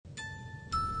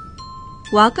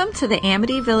Welcome to the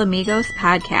Amityville Amigos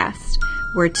podcast.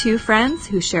 We're two friends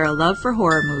who share a love for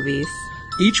horror movies.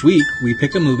 Each week, we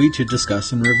pick a movie to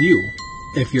discuss and review.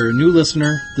 If you're a new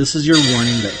listener, this is your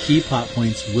warning that key plot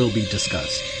points will be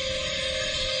discussed.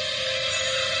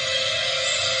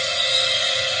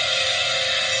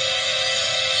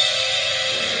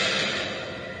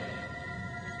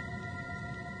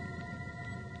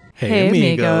 Hey,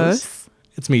 amigos.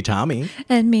 It's me, Tommy.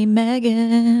 And me,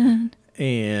 Megan.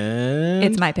 And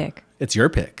It's my pick. it's your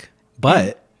pick.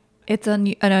 But It's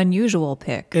an unusual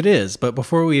pick. it is. But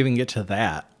before we even get to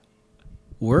that,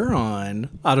 we're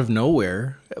on, out of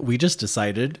nowhere, we just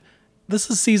decided this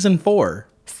is season 4.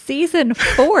 Season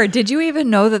 4. Did you even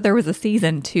know that there was a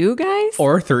season 2, guys?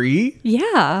 Or 3.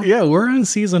 Yeah. Yeah, we're on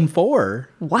season 4.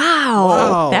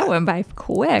 Wow. That went by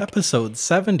quick. Episode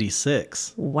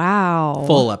 76. Wow.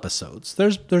 Full episodes.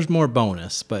 There's more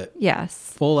bonus, but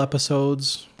Yes. full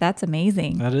episodes, That's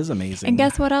amazing. that is amazing. And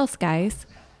guess what else, guys?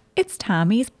 It's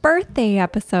Tommy's birthday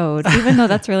episode. Even though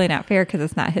that's really not fair because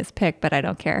it's not his pick, but I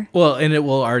don't care. Well, and it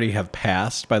will already have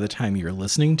passed by the time you're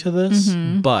listening to this,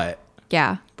 but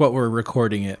Yeah. we're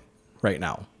recording it right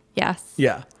now. Yes.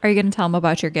 Yeah. Are you going to tell him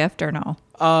about your gift or no?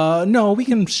 No, we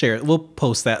can share it. We'll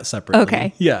post that separately.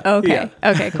 Okay. Yeah. Okay. Yeah.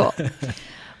 Okay, cool.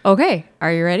 Okay.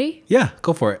 Are you ready? Yeah,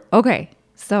 go for it. Okay.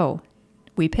 So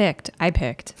I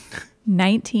picked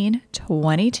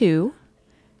 1922,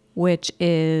 which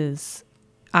is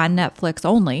on Netflix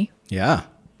only, Yeah.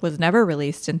 was never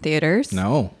released in theaters.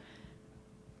 No.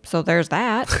 So there's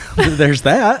that. There's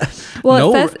that.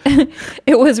 Well, no. it says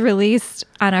it was released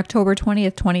on October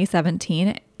 20th,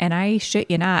 2017. And I shit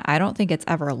you not, I don't think it's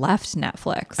ever left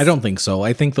Netflix. I don't think so.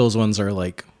 I think those ones are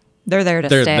like, They're there to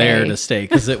they're stay. there to stay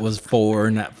because it was for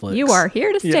Netflix. You are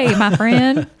here to stay, my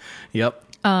friend. Yep.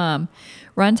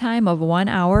 Runtime of 1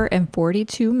 hour and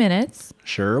 42 minutes.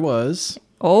 Sure was.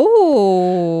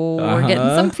 Oh, we're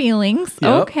getting some feelings.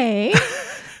 Yep. Okay.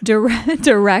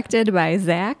 Directed by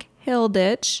Zach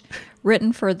Hilditch.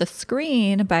 Written for the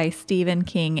screen by Stephen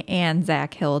King and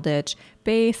Zach Hilditch.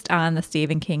 Based on the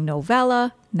Stephen King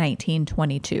novella,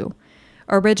 1922.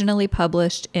 Originally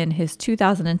published in his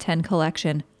 2010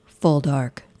 collection, Full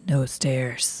Dark, No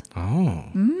Stairs. Oh.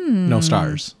 No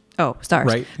stars. Oh, stars.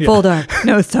 Right, yeah. Full Dark,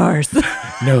 No Stars.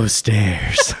 No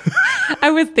stairs. I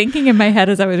was thinking in my head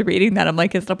as I was reading that, I'm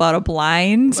like, it's about a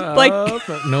blind. But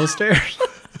no stairs.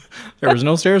 There was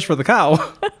no stairs for the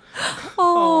cow.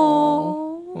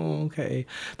 Oh. Okay.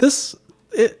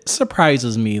 It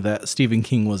surprises me that Stephen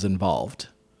King was involved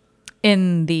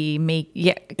In the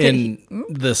in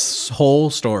this whole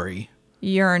story.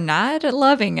 You're not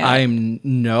loving it.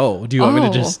 No. Do you want me to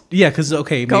Oh. just? Yeah, because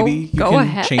maybe you go can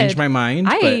ahead. change my mind.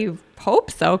 I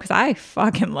hope so because I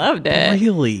fucking loved but it.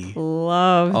 really.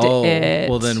 Loved it.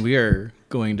 Well, then we are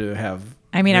going to have.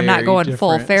 I mean, I'm not very going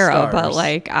full different Pharaoh, but stars.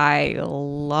 like I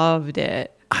loved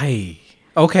it.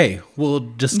 Okay. We'll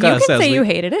discuss You can as say we, you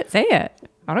hated it. Say it.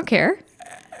 I don't care.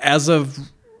 as of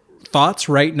thoughts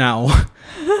right now.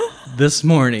 This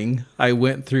morning, I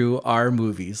went through our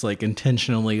movies, like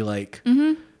intentionally, like,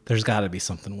 there's got to be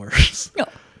something worse.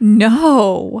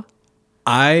 No.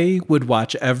 I would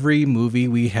watch every movie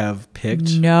we have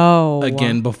picked No.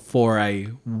 again before I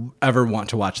ever want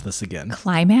to watch this again.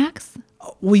 Climax?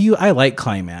 Well, I like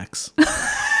Climax.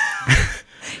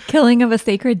 Killing of a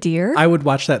Sacred Deer? I would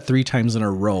watch that 3 times in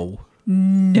a row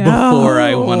No. before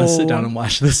I want to sit down and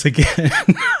watch this again.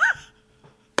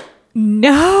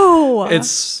 No.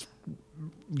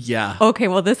 Yeah. Okay,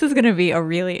 well, this is going to be a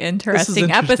really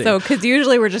interesting episode because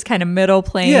usually we're just kind of middle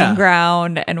playing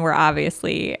ground and we're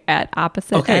obviously at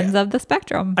opposite ends of the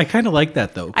spectrum. I kind of like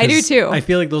that though. I do too. I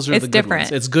feel like those are It's the good different.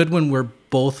 ones. It's good when we're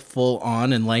both full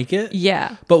on and like it.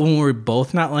 Yeah. But when we're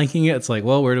both not liking it, it's like,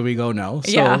 well, where do we go now?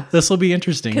 So this will be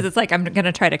interesting. Because it's like, I'm going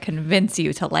to try to convince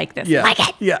you to like this. Yeah. Like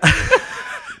it. Yeah.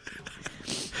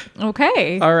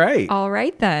 Okay. All right. All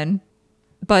right, then.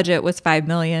 Budget was $5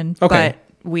 million, Okay.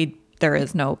 but there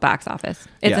is no box office.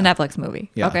 It's a Yeah. Netflix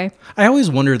movie. Yeah. Okay. I always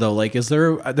wonder though, like,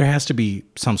 there has to be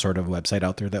some sort of website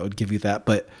out there that would give you that,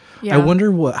 but Yeah. I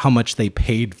wonder how much they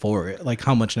paid for it. Like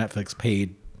how much Netflix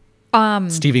paid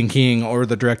Stephen King or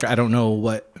the director. I don't know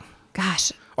what,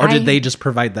 Gosh. or did they just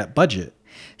provide that budget?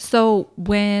 So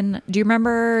do you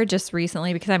remember just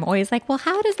recently, because I'm always like, well,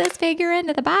 how does this figure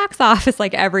into the box office?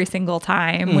 Like every single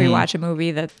time we watch a movie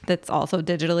that's also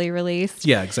digitally released.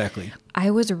 Yeah, exactly.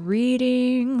 I was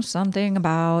reading something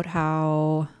about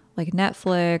how like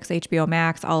Netflix, HBO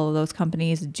Max, all of those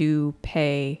companies do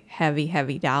pay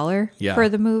heavy dollar for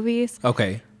the movies.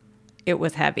 Okay. It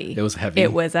was heavy. It was heavy.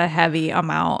 It was a heavy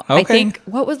amount. Okay. I think,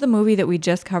 what was the movie that we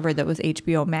just covered that was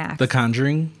HBO Max? The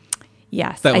Conjuring?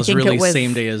 Yes. That I was think really it was,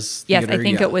 same day as yes, theater? I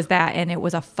think Yeah. it was that. And it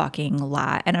was a fucking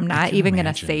lot. And I'm not can even going to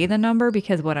imagine. say the number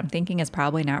because what I'm thinking is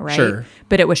probably not right. Sure.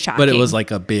 But it was shocking. But it was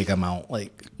like a big amount.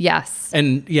 Like, yes.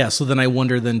 and yeah, so then I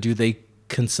wonder then, do they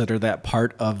consider that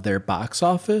part of their box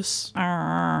office?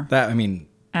 That, I mean,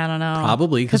 I don't know.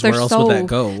 probably, because there's where else would that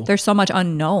go? There's so much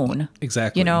unknown.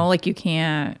 Exactly. You know, like you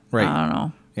can't, Right. I don't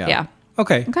know. Yeah. Yeah.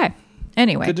 Okay. Okay.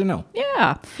 Anyway. Good to know.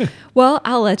 Yeah. Well,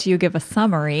 I'll let you give a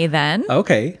summary then.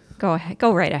 Okay. Go ahead.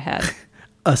 Go right ahead.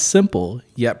 A simple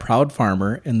yet proud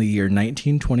farmer in the year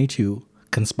 1922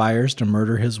 conspires to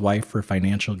murder his wife for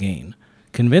financial gain,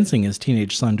 convincing his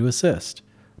teenage son to assist,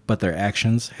 but their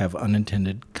actions have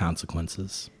unintended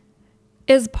consequences.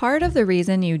 Is part of the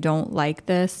reason you don't like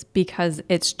this because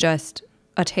it's just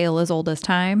a tale as old as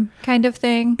time kind of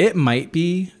thing? It might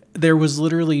be. There was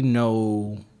literally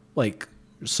no, like,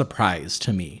 surprise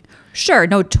to me. Sure.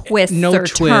 No twists No or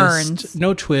twist. turns.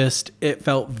 No twist. It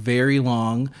felt very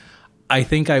long. I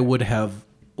think I would have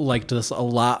liked this a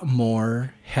lot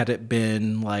more had it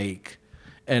been like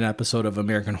an episode of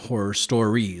American Horror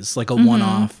Stories, like a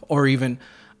one-off, or even,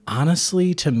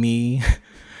 honestly, to me,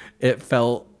 it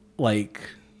felt like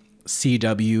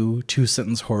CW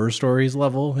 2-sentence horror stories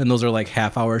level, and those are like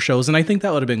half-hour shows, and I think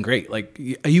that would have been great. Like,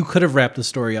 you could have wrapped the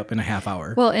story up in a half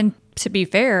hour. Well, and to be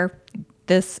fair,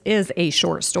 this is a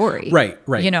short story. Right,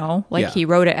 right. You know, like Yeah. he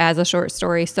wrote it as a short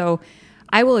story. So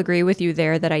I will agree with you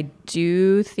there that I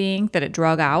do think that it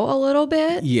drug out a little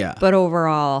bit. Yeah. But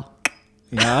overall,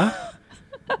 Yeah.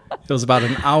 It was about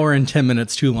an hour and 10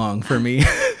 minutes too long for me.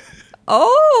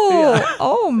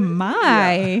 oh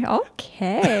my.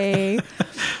 Okay.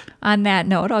 On that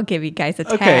note, I'll give you guys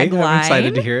a Okay, tagline. I'm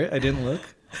excited to hear it. I didn't look.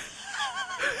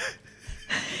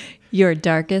 Your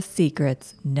darkest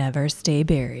secrets never stay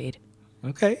buried.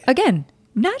 Okay. Again,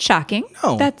 not shocking.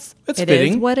 No, It's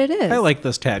fitting. is what it is. I like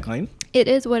this tagline. It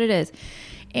is what it is.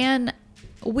 And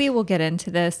we will get into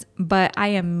this, but I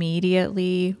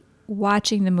immediately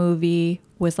watching the movie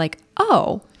was like,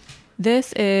 oh,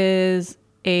 this is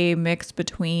a mix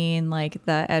between like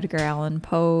the Edgar Allan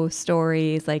Poe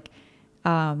stories, like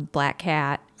Black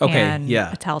Cat Okay, and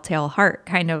yeah. A Telltale Heart,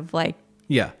 kind of like,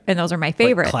 Yeah. and those are my Like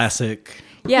favorites. classic.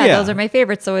 Yeah, those are my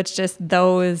favorites. So it's just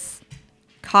those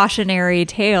cautionary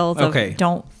tales of Okay.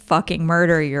 don't fucking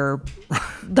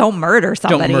don't murder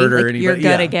somebody. murder Like, anybody, you're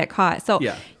gonna yeah. get caught. So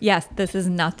Yeah. yes, this is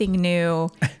nothing new.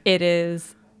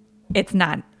 It's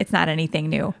not anything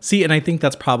new. See, and I think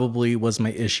that's probably was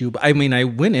my issue. But I mean, I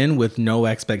went in with no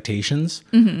expectations,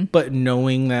 but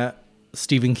knowing that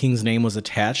Stephen King's name was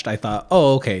attached, I thought,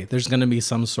 oh, okay, there's going to be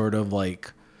some sort of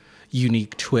like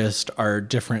unique twist or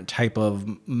different type of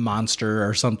monster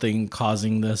or something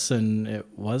causing this, and it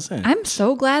wasn't. I'm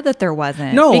so glad that there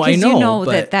wasn't. No, because I know, you know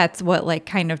but- that that's what like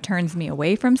kind of turns me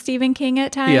away from Stephen King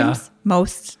at times. Yeah.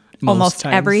 Most Most almost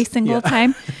every times, single yeah.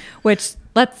 time. Which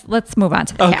let's move on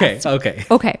to the Okay, cast. okay.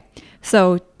 Okay.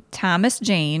 So Thomas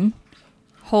Jane,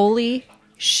 holy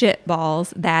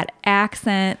shitballs, that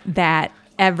accent, that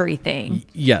everything.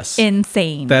 Yes.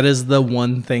 Insane. That is the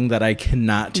one thing that I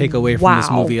cannot take away from this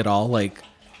Wow. movie at all. Like,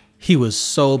 he was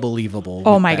so believable.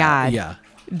 Oh with my that. God. Yeah.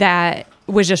 That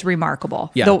was just remarkable.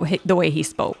 Yeah. The way he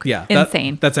spoke. Yeah.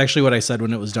 Insane. That's actually what I said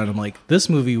when it was done. I'm like, this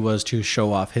movie was to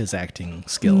show off his acting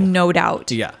skill. No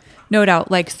doubt. Yeah. No doubt.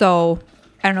 Like, so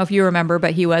I don't know if you remember,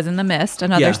 but he was in The Mist,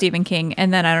 another Yeah. Stephen King.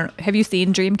 And then have you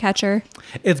seen Dreamcatcher?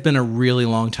 It's been a really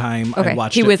long time. Okay, I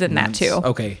watched he it was in that once. too.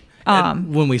 Okay.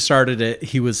 And when we started it,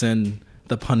 he was in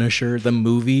The Punisher, the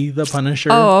movie The Punisher.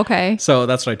 Oh, okay. So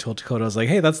that's what I told Dakota. I was like,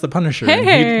 hey, that's The Punisher. And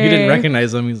Hey. he didn't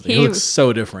recognize him. He He- looks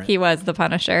so different. He was the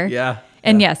Punisher. Yeah.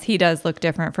 And Yeah. yes, he does look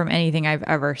different from anything I've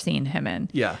ever seen him in.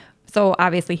 Yeah. So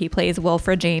obviously he plays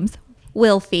Wilfred James.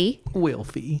 Wilfie.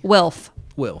 Wilfie. Wilf.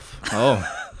 Wilf. Oh.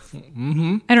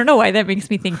 I don't know why that makes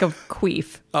me think of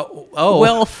queef. Oh.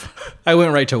 Wilf. I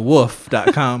went right to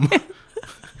woof.com.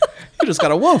 You just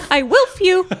got a wolf. I wilf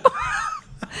you.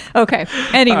 Okay.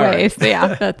 Anyways,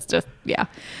 yeah, that's just, yeah.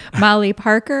 Molly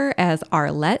Parker as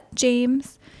Arlette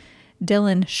James.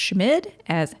 Dylan Schmid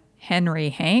as Henry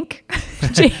Hank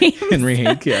James. Henry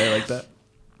Hank. Yeah, I like that.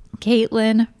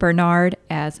 Caitlin Bernard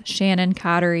as Shannon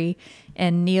Cottery.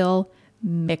 And Neil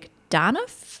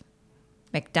McDonough?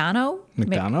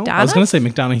 McDonough? I was going to say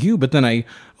McDonough, but then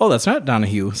that's not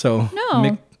Donahue. So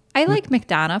No. I like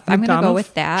McDonough. I'm going to go McDonough?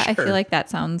 with that. I Sure. feel like that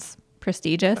sounds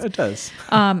prestigious. It does.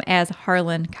 As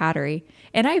Harlan Cottery.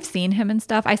 And I've seen him and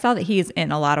stuff. I saw that he's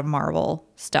in a lot of Marvel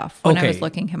stuff when I was Okay.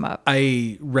 looking him up.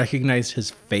 I recognized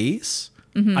his face.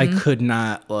 I could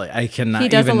not, I cannot Mm-hmm. He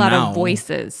does a even lot now. of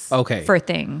voices Okay. for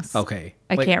things. Okay.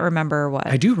 I Like, can't remember what.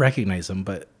 I do recognize him,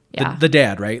 but Yeah. the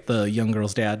dad, right? The young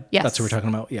girl's dad. Yes. That's what we're talking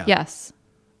about. Yeah. Yes.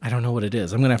 I don't know what it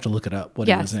is. I'm gonna have to look it up what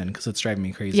he Yes. was in because it's driving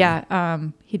me crazy. Yeah,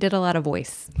 he did a lot of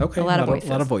voice. Okay, a lot of voices.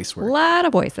 a lot of voice work. A lot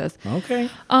of voices. Okay.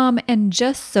 And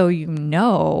just so you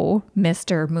know,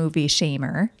 Mr. Movie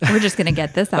Shamer, we're just gonna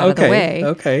get this out of the Okay, way.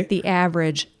 okay. The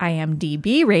average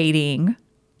IMDb rating.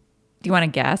 Do you want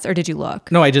to guess, or did you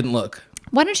look? No, I didn't look.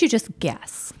 Why don't you just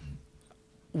guess?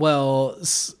 Well,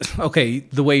 okay,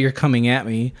 the way you're coming at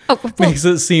me Oh, well- makes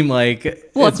it seem like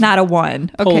Well, it's not a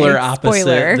 1. Okay, polar opposite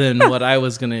spoiler. than what I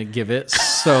was gonna give it.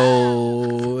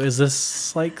 So is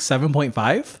this like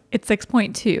 7.5? It's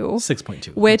 6.2.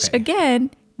 6.2. Which okay. again,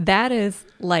 that is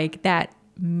like that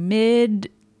mid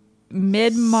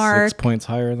mark 6 points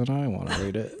higher than I want to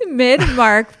rate it. mid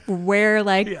mark where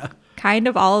like Yeah. kind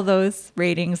of all of those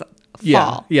ratings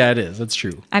fall. Yeah, it is. It's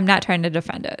true. I'm not trying to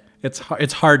defend it. It's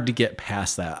hard to get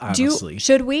past that, honestly.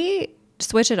 Should we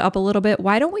switch it up a little bit?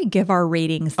 Why don't we give our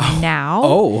ratings now?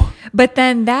 Oh. But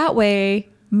then that way,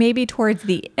 maybe towards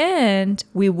the end,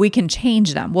 we can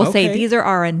change them. We'll say Okay. these are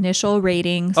our initial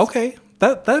ratings. Okay.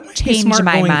 That might be Change smart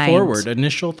my going mind. forward.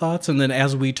 Initial thoughts, and then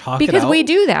as we talk it Because out. we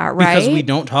do that, right? Because we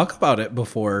don't talk about it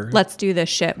before. Let's do this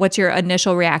shit. What's your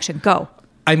initial reaction? Go.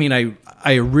 I mean,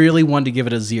 I really wanted to give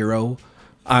it a 0,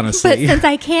 honestly. But since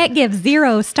I can't give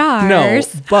 0 stars. No,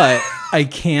 but I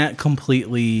can't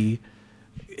completely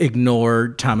ignore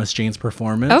Thomas Jane's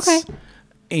performance. Okay.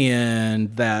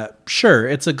 And that, sure,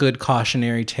 it's a good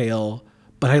cautionary tale,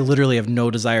 but I literally have no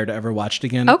desire to ever watch it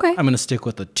again. Okay. I'm going to stick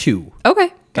with a 2.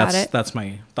 Okay. Got it. That's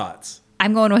my thoughts.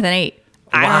 I'm going with an 8.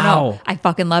 I don't know. Wow. I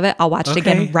fucking love it. I'll watch it Okay.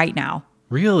 again right now.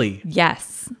 Really?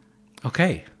 Yes.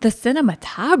 Okay. The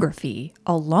cinematography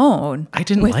alone. I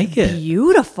didn't was like it.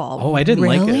 Beautiful. Oh, I didn't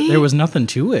like Really? it. There was nothing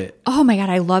to it. Oh my God.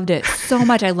 I loved it so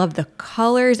much. I loved the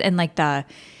colors and like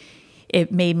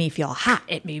it made me feel hot.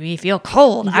 It made me feel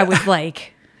cold. I was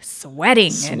like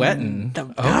sweating. Sweating.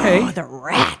 Okay. The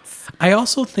rats. I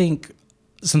also think,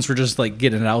 since we're just like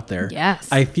getting it out there, Yes.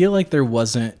 I feel like there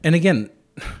wasn't, and again,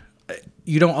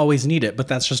 you don't always need it, but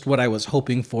that's just what I was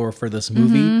hoping for this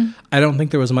movie. Mm-hmm. I don't think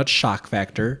there was much shock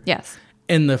factor. Yes.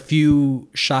 And the few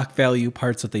shock value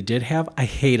parts that they did have, I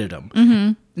hated them.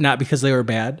 Mm-hmm. Not because they were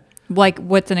bad. Like,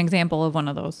 what's an example of one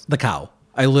of those? The cow.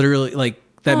 I literally, like,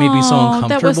 that made me so Oh,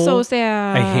 uncomfortable. that was so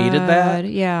sad. I hated that.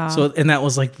 Yeah. So, and that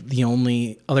was like the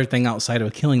only other thing outside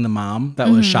of killing the mom that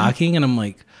was shocking. And I'm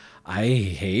like, I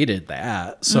hated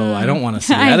that. So I don't want to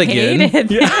see that again. hated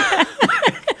that.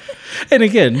 And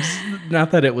again,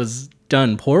 not that it was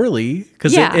done poorly,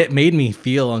 because Yeah. it made me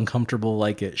feel uncomfortable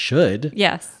like it should.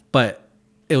 Yes. But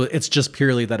it's just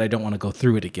purely that I don't want to go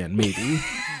through it again, maybe.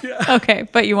 Okay.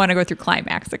 But you want to go through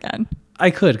climax again. I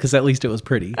could, because at least it was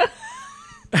pretty.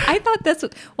 I thought this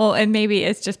was, well, and maybe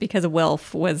it's just because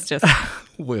Wilf was just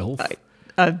Wilf.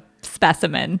 a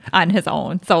specimen on his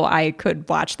own. So I could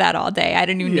watch that all day. I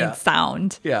didn't even Yeah. need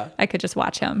sound. Yeah. I could just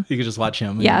watch him. You could just watch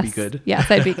him and Yes. it'd be good. Yes,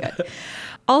 I'd be good.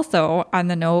 Also, on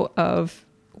the note of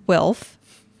Wilf,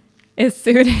 as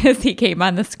soon as he came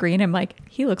on the screen, I'm like,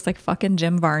 he looks like fucking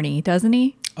Jim Varney, doesn't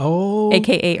he? Oh.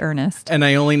 AKA Ernest. And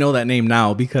I only know that name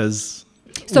now because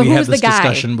So we had who's this the guy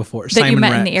discussion before. that you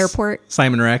met in the airport?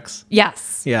 Simon Rex.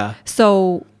 Yes. Yeah.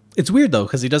 So It's weird though,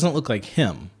 because he doesn't look like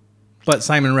him. But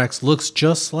Simon Rex looks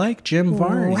just like Jim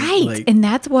Varney. right. Like, And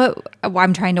that's what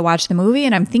I'm trying to watch the movie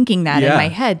and I'm thinking that in Yeah. my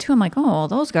head too. I'm like, oh,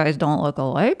 those guys don't look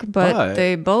alike, but But-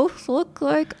 they both look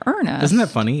like Ernest. isn't that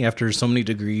funny? After so many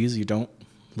degrees, you don't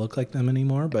look like them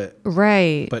anymore, but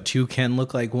right? two can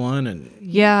look like one. And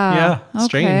yeah. Yeah,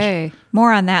 strange. Okay.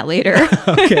 More on that later.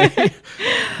 okay.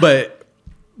 But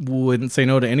wouldn't say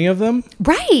no to any of them?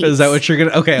 Right. Is that what you're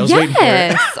going to? Okay, I was waiting for it.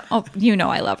 Yes. Oh, you know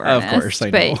I love Ernest. course, I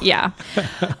know. But yeah.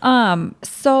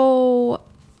 So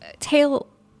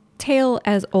tale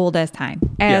as old as time,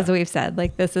 as Yeah. we've said.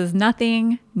 Like this is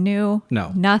nothing new.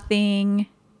 No. Nothing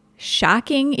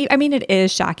shocking. I mean, it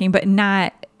is shocking, but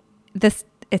not this.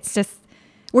 It's just.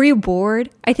 Were you bored?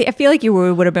 I feel like you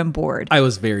would have been bored. I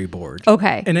was very bored.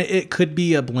 Okay. And it could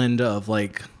be a blend of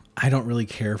like, I don't really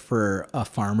care for a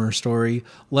farmer story,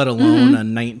 let alone a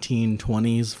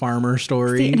 1920s farmer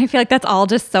story. See, and I feel like that's all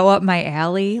just so up my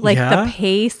alley. Like Yeah? the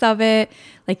pace of it,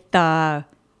 like I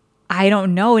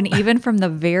don't know. And even from the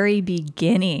very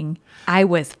beginning, I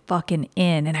was fucking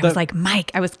in. And I was like,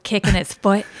 Mike, I was kicking his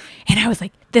foot. And I was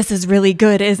like, this is really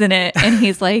good, isn't it? And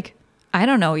he's like, I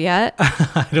don't know yet.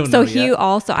 I don't So know he yet.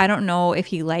 also, I don't know if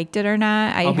he liked it or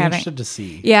not. I'll be haven't. interested to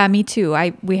see. Yeah, me too.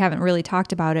 We haven't really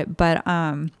talked about it, but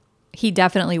he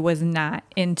definitely was not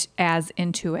as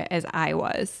into it as I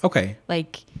was. Okay.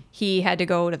 Like he had to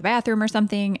go to the bathroom or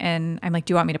something, and I'm like,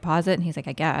 "Do you want me to pause it?" And he's like,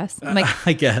 "I guess." I'm like,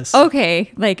 I guess.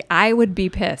 "Okay." Like I would be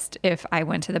pissed if I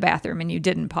went to the bathroom and you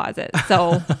didn't pause it.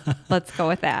 So let's go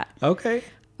with that. Okay.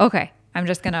 Okay. I'm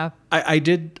just going to.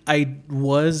 I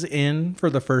was in for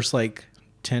the first like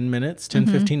 10 minutes, 10,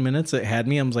 15 minutes. It had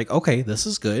me. I was like, okay, this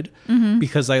is good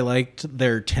because I liked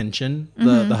their tension,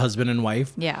 the husband and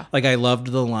wife. Yeah. Like I loved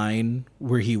the line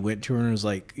where he went to her and was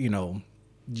like, you know,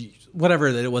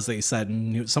 whatever that it was they said.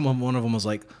 And one of them was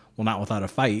like, well, not without a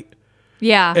fight.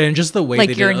 Yeah. And just the way like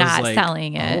they did you're it, I was not like,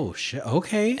 selling it. oh shit.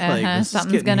 Okay. Like this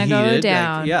Something's is getting gonna go heated.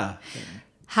 down. Like, yeah.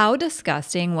 How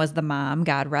disgusting was the mom,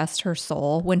 God rest her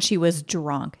soul, when she was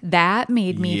drunk? That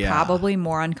made me probably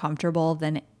more uncomfortable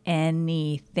than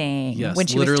anything. Yes, when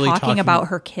she was literally talking talking- about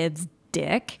her kid's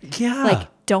dick. Yeah. Like,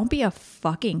 don't be a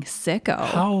fucking sicko.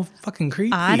 How fucking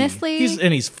creepy. Honestly?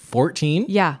 He's 14.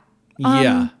 Yeah.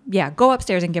 Yeah. Yeah. Go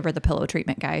upstairs and give her the pillow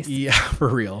treatment, guys. Yeah, for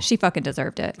real. She fucking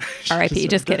deserved it. R.I.P.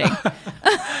 Just kidding.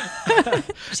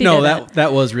 She No, didn't.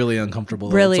 that was really uncomfortable.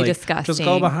 though. Really It's like, disgusting. Just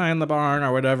go behind the barn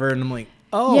or whatever. And I'm like,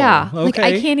 oh, Yeah. okay. Like,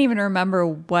 I can't even remember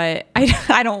what.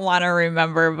 I don't want to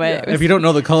remember, but it was, If you don't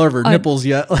know the color of her nipples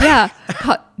yet. Like,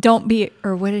 yeah. Don't be,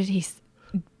 or what did he,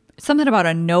 something about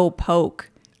a no poke.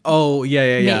 oh,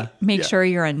 yeah. Make sure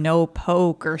you're a no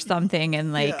poke or something.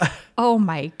 And like, oh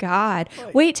my God.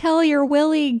 Wait till your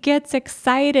Willie gets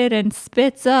excited and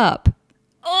spits up.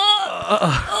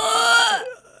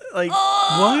 Like,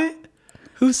 what?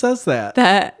 Who says that?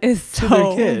 That is their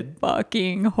so kid.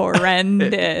 fucking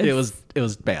horrendous. It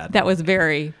was bad. That was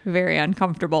very, very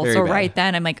uncomfortable. Very so bad. right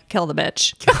then I'm like, kill the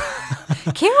bitch.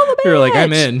 Kill the bitch. You're like,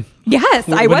 I'm in. Yes,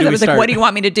 When I do was. I we was like, start? what do you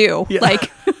want me to do? Yeah.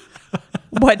 Like,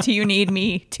 what do you need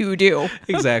me to do?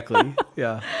 Exactly.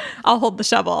 Yeah. I'll hold the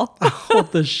shovel.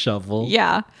 Hold the shovel.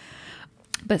 Yeah.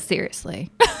 But seriously,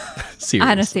 Serious.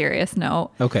 on a serious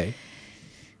note, Okay.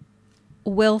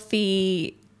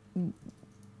 Wilfie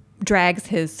drags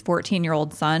his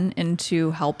 14-year-old son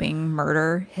into helping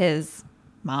murder his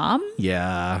mom.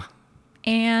 Yeah.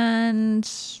 And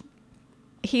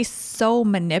he's so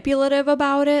manipulative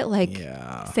about it, like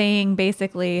saying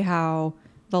basically how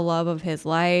the love of his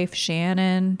life,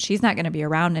 Shannon, she's not going to be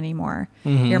around anymore.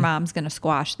 Your mom's going to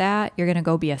squash that. You're going to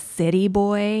go be a city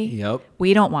boy. Yep.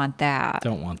 We don't want that.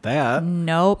 Don't want that.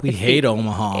 Nope. We It's hate the-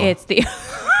 Omaha. It's the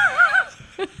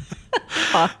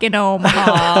fucking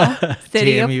Omaha,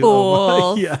 city Damn of you, fools,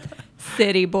 Omaha. Yeah.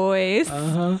 city boys.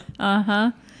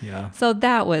 Yeah. So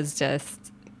that was just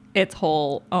its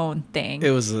whole own thing. It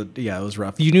was it was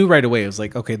rough. You knew right away. It was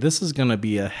like, okay, this is gonna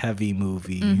be a heavy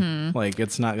movie. Like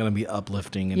it's not gonna be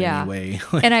uplifting in any way.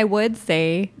 Like, And I would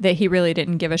say that he really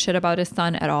didn't give a shit about his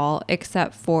son at all,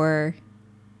 except for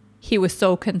he was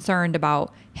so concerned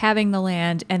about having the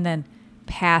land and then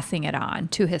passing it on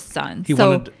to his son. He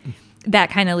so wanted-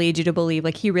 that kind of leads you to believe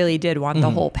like he really did want the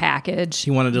whole package. he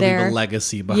wanted to there. leave a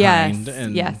legacy behind.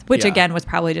 Yes. Which again was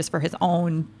probably just for his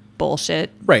own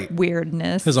bullshit, Right.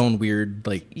 weirdness. his own weird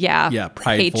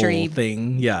prideful hatred.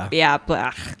 thing. Yeah. Yeah,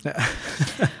 blah.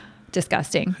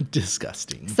 Disgusting.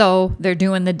 Disgusting. So they're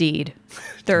doing the deed.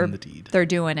 Doing the deed. They're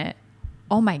doing it.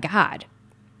 Oh my God.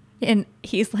 And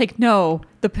he's like, no,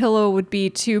 the pillow would be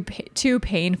too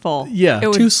painful. Yeah, It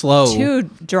would- too slow. Too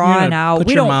drawn You're gonna out. Put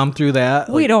We your don't. mom through that.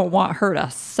 We Like, don't want her to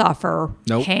suffer.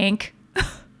 Nope. Hank.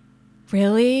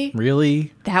 Really?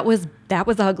 Really? That was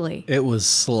ugly. It was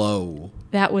slow.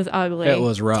 That was ugly. It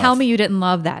was rough. Tell me you didn't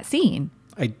love that scene.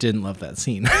 I didn't love that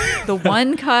scene. The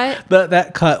one cut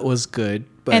that cut was good,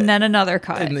 but and then another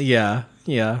cut. yeah.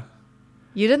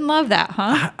 You didn't love that,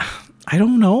 huh? I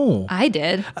don't know. I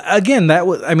did. Again, that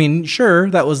was, I mean, sure,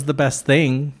 that was the best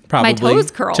thing, probably. toes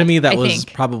curled, To me, that I was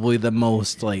think. probably the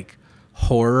most, like,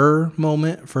 horror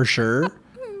moment for sure.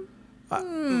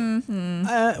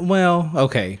 Well,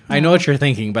 okay. I know what you're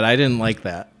thinking, but I didn't like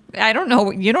that. I don't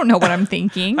know. You don't know what I'm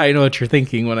thinking. I know what you're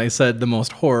thinking when I said the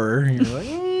most horror. You're like,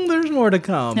 there's more to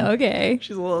come. Okay.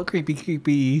 She's a little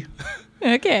creepy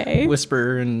Okay.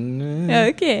 whisper and...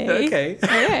 Okay. Okay.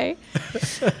 Okay.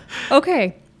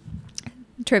 Okay.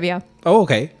 Trivia. Oh,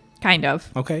 okay. Kind of.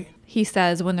 Okay. He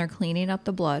says when they're cleaning up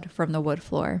the blood from the wood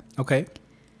floor, Okay.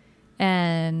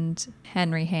 and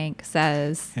Henry Hank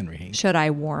says, Henry Hank. should I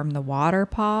warm the water,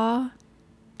 Pa?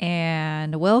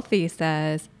 And Wilfie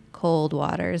says, cold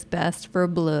water's best for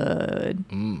blood.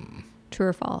 True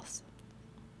or false?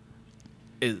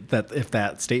 If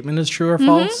that statement is true or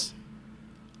false,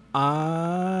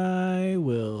 I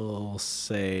will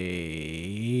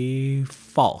say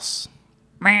false.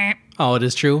 Meh. Oh, it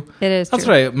is true. It is That's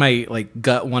true. what my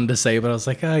gut wanted to say, but I was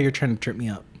like, oh, you're trying to trip me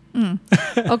up.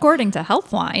 According to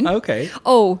Healthline. Okay.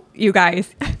 Oh, you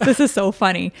guys, this is so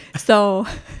funny. So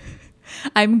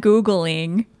I'm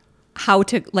Googling how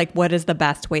to, like, what is the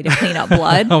best way to clean up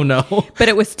blood? Oh no. But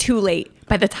it was too late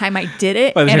by the time I did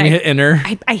it, By the and time you hit enter.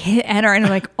 I hit enter and I'm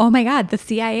like, oh my God, the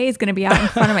CIA is going to be out in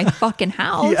front of my fucking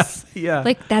house. Yeah.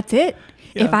 Like, that's it.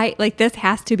 Yeah. If I, like, this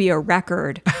has to be a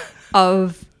record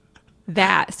of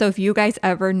that. So if you guys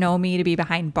ever know me to be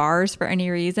behind bars for any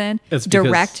reason, It's because-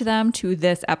 direct them to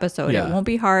this episode. Yeah. It won't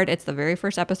be hard. It's the very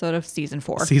first episode of season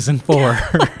 4. Season 4.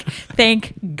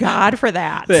 Thank God for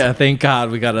that. Yeah, thank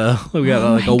God we got a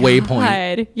like a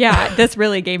waypoint. God. Yeah, this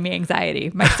really gave me anxiety,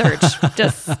 my search,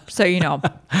 just so you know.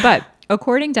 But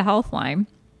according to Healthline,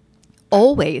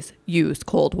 always use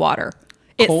cold water.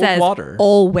 It Cold says water?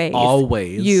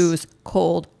 always use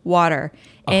cold water.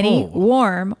 Any Oh.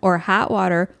 warm or hot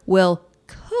water will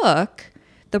cook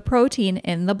the protein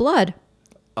in the blood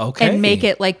Okay. and make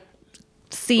it like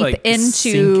seep Like,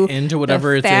 into sink into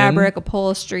whatever the it's in? fabric,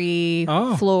 upholstery,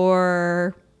 Oh.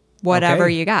 floor, whatever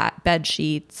Okay. you got, bed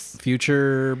sheets.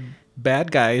 Future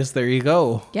bad guys, there you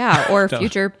go. Yeah, or Don't-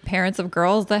 future parents of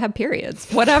girls that have periods.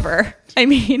 Whatever. I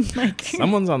mean, like,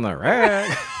 Someone's on the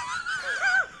rack.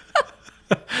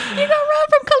 you go run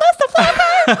from Calista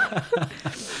Flockhart.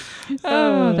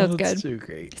 Oh, that's good. Too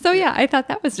great. So yeah, I thought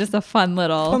that was just a fun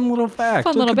little Fact.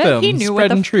 fun Look little at bit. them, He knew what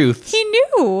spreading the truth. He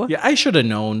knew. Yeah, I should have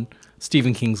known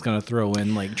Stephen King's gonna throw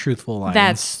in like truthful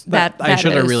lines. That I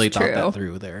should have is really true. thought that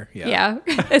through there. Yeah.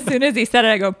 Yeah. As soon as he said it,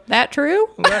 I go, "That true?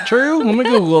 Is that true? Let me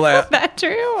Google that. That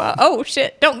true? Oh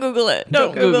shit! Don't Google it.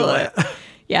 Don't Google it. it.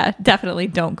 Yeah, definitely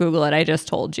don't Google it. I just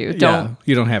told you. Yeah, Don't.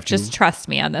 you don't have to. Just trust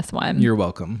me on this one. You're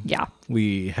welcome. Yeah.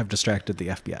 We have distracted the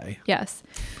FBI. Yes.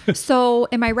 So,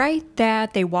 am I right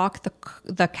that they walk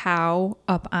the cow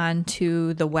up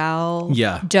onto the well?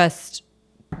 Yeah. Just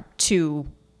to,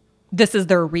 this is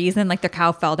their reason. Like the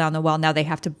cow fell down the well. Now they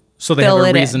have to. So they fill have a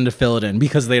it in. reason to fill it in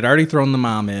because they'd already thrown the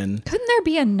mom in. Couldn't there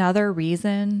be another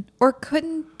reason, or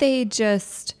couldn't they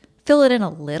just fill it in a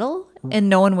little and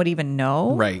no one would even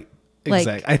know? Right. Like-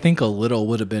 Exactly. I think a little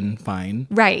would have been fine.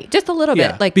 Right. Just a little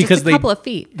Yeah, bit, like because just a couple of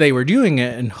feet. They were doing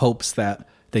it in hopes that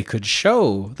they could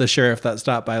show the sheriff that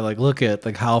stopped by, like, look at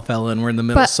the cow fell in. We're in the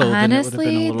middle. But So then it would have been a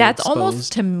honestly, little that's exposed.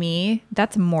 almost, to me,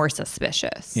 that's more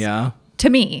suspicious. Yeah. To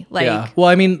me, like. Yeah. Well,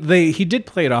 I mean, he did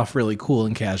play it off really cool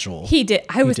and casual. He did.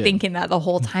 I was did. thinking that the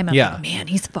whole time. I'm Yeah. like, man,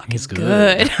 he's fucking He's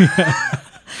good. good.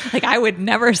 Like, I would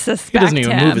never suspect He doesn't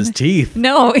even him. move his teeth.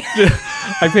 No,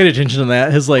 I paid attention to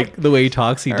that. His like the way he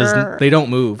talks, he doesn't. They don't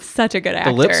move. such a good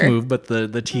actor. The lips move, but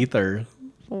the teeth are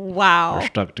Wow.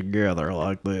 stuck together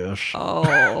like this.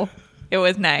 Oh, it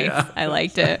was nice. I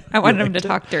liked it. I wanted him to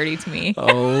talk dirty to me.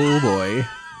 Oh boy.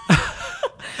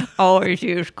 Always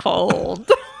use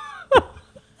cold.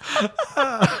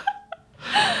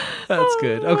 That's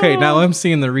good. Okay, now I'm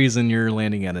seeing the reason you're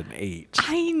landing at an 8.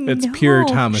 I know. It's pure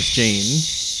Thomas Jane.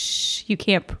 Shh, you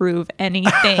can't prove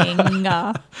anything.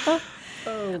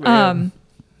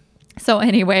 So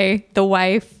anyway, the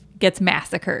wife gets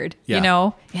massacred, Yeah. you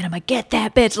know? And I'm like, get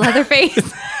that bitch, Leatherface.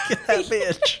 Get that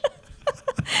bitch.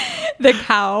 The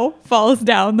cow falls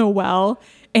down the well,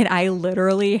 and I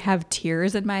literally have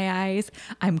tears in my eyes.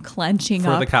 I'm clenching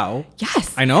For up. the cow?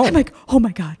 Yes. I know. I'm like, oh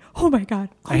my God. Oh my God.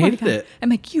 Oh I my hated God. it. I'm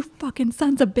like, you fucking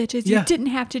sons of bitches. Yeah. You didn't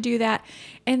have to do that.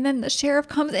 And then the sheriff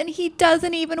comes and he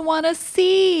doesn't even want to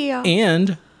see.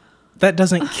 And that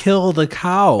doesn't kill the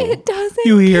cow. It doesn't.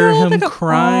 You hear kill him the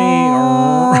cry.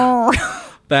 Oh.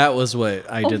 That was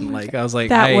what I didn't like. I was like,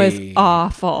 That I was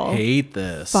awful. hate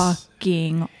this.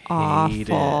 Fucking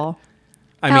awful.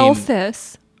 I mean,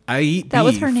 Elphys. I eat beef. That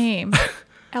was her name.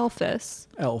 Elphys.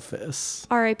 Elphys.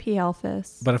 R.I.P.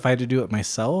 Elphys. But if I had to do it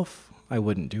myself, I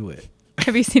wouldn't do it.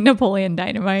 Have you seen Napoleon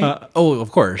Dynamite? Oh,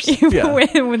 of course. Yeah.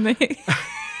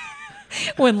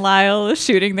 when Lyle is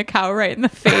shooting the cow right in the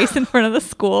face in front of the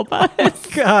school bus.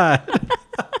 God.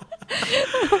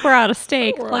 We're out of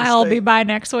steak. We're out of Lyle will be steak. by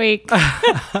next week.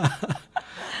 Oh,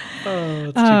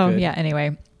 it's too Oh, good. yeah.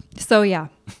 Anyway. So, yeah.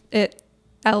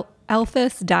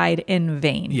 Elphys died in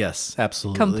vain. Yes,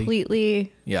 absolutely.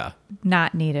 Completely Yeah.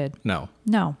 not needed. No.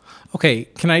 No, Okay,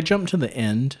 can I jump to the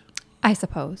end? I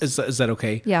suppose. Is that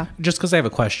okay? Yeah. Just because I have a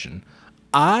question.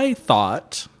 I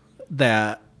thought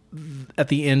that at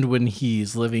the end when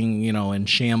he's living, in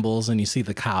shambles and you see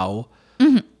the cow.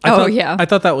 Yeah. I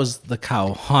thought that was the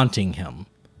cow haunting him,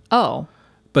 Oh,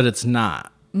 but it's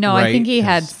not. no, I think right? he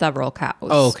had 'Cause- several cows.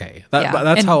 Oh, okay. Yeah.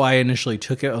 That's And- how I initially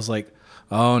took it. I was like,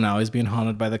 oh, now he's being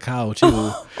haunted by the cow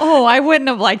too. Oh, I wouldn't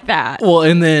have liked that. Well,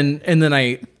 and then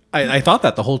I thought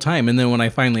that the whole time, and then when I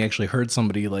finally actually heard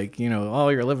somebody like, oh,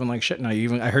 you're living like shit now.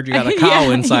 I heard you got a cow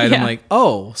Yeah, inside. I'm yeah. like,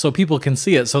 oh, so people can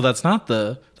see it. So that's not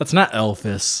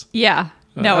Elphys. Yeah.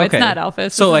 No, it's Okay. not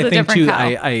Elphys. So This is I a think different too,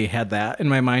 cow. I had that in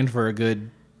my mind for a good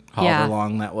however Yeah.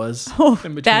 long that was. Oh,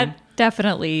 in between. that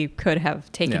definitely could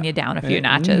have taken Yeah. you down a few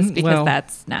notches because Well,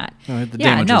 that's not. the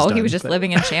Yeah, damage no, was he done, was just but-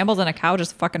 living in shambles and a cow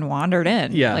just fucking wandered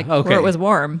in. Yeah, like okay. where it was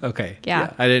warm. Okay. Yeah.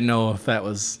 I didn't know if that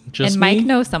was just And Mike me,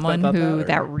 knows if I someone thought who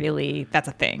or- that's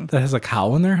a thing. that has a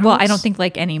cow in their house. Well, I don't think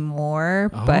like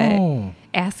anymore, but Oh.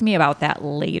 ask me about that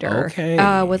later. Okay.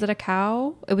 Was it a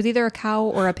cow? It was either a cow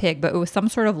or a pig, but it was some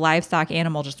sort of livestock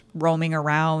animal just roaming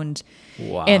around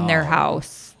in their Wow.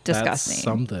 house. Disgusting. That's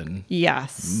something.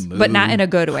 Yes, but not in a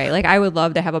good way. Like I would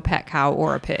love to have a pet cow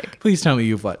or a pig. Please tell me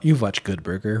you've watched Good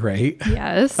Burger, right?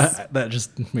 Yes. That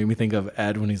just made me think of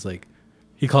Ed when he's like,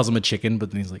 he calls him a chicken, but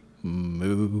then he's like,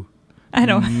 moo, I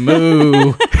don't.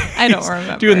 moo. I don't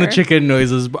remember Doing the chicken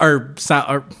noises or sound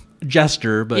or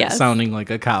gesture, but Yes. sounding like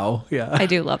a cow. Yeah, I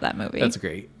do love that movie. that's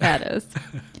great. That is.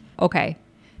 Okay,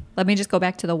 let me just go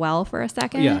back to The Well for a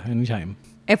second. Yeah, anytime.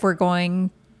 If we're going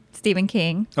Stephen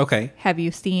King, Okay, have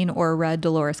you seen or read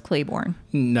Dolores Claiborne?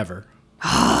 never.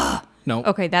 No.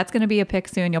 Okay, that's going to be a pick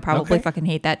soon. You'll probably Okay. fucking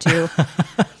hate that too.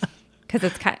 Because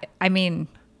it's I mean,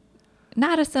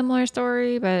 not a similar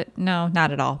story, but no,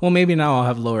 not at all. Well, maybe now I'll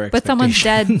have lower But someone's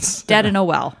dead, expectations. dead in a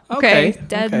well. Okay, Okay,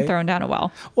 dead okay. and thrown down a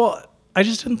well. Well, I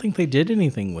just didn't think they did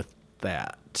anything with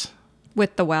that.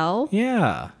 With the well,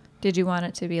 Yeah. did you want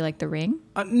it to be like The Ring?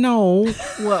 No,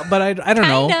 well, but I don't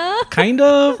know. Kinda. Kind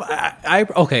of.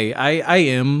 I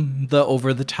am the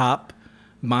over the top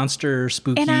monster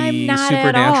spooky And I'm not at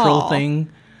supernatural all. thing.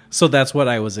 So that's what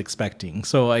I was expecting.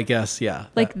 So I guess yeah.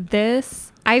 Like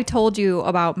this, I told you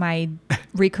about my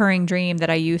recurring dream that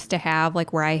I used to have,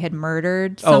 like where I had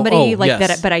murdered somebody, like yes.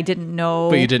 that, but I didn't know.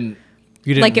 But you didn't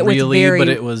Like, it was really, very- but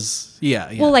it was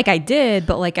yeah. Well, like I did,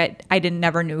 but like I didn't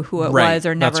never knew who it Right, was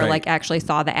or that's never right. like actually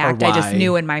saw the act. I just why.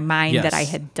 knew in my mind that I Yes.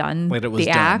 had done Like, it was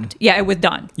the done. act. Yeah, it was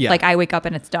done. Yeah. Like I wake up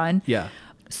and it's done. yeah.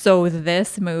 So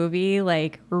this movie,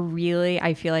 like really,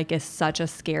 I feel like is such a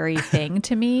scary thing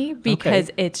to me because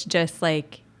it's just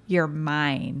like your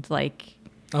mind, like,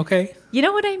 Okay. you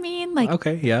know what I mean? Like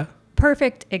Okay. Yeah.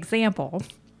 perfect example.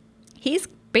 He's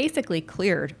basically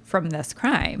cleared from this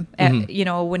crime. Mm-hmm. You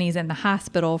know, when he's in the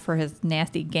hospital for his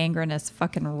nasty gangrenous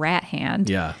fucking rat hand.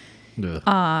 Yeah.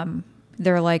 Ugh.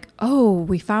 They're like, "Oh,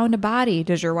 we found a body.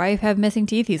 Does your wife have missing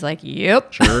teeth?" He's like,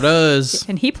 "Yep." Sure does.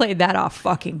 And he played that off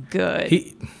fucking good.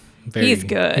 He's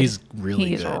good. He's really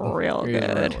He's good. real He's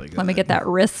good. really Let me get that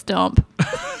wrist stump.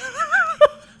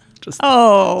 Just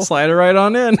Oh, slide it right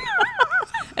on in.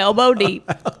 elbow deep.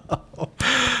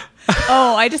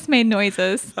 Oh, I just made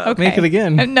noises. Okay. Make it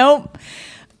again. Nope.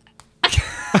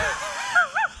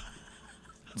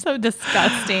 So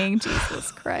disgusting.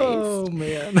 Jesus Christ. Oh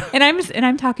man. And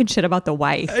I'm talking shit about the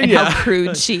wife and Yeah. how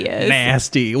crude she is.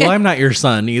 Nasty. Well, I'm not your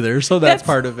son either, so that's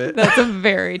part of it. That's a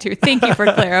very true. Thank you for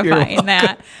clarifying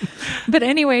that. But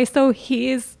anyway, so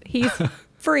he's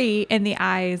free in the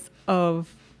eyes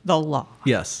of the law,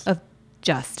 Yes. of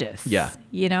justice. Yeah.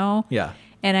 You know? Yeah.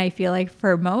 And I feel like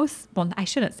for most, well, I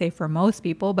shouldn't say for most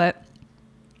people, but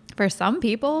for some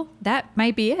people, that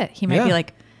might be it. He might Yeah. be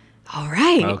like, all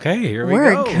right. Okay, here we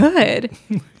we're go." good.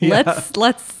 Yeah.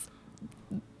 Let's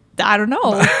I don't know.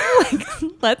 Like,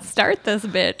 let's start this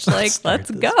bitch. Like, Start let's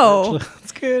this go. bitch.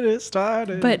 Let's get it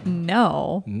started. But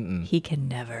no, he can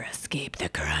never escape the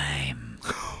crime.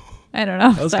 I don't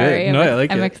know. was Sorry. good. No, I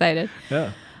like I'm it. excited.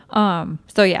 yeah.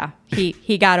 So yeah,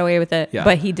 he got away with it, Yeah.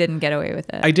 but he didn't get away with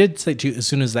it. I did say too, as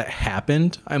soon as that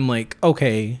happened, I'm like,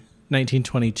 okay,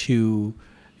 1922,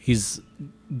 he's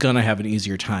gonna have an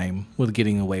easier time with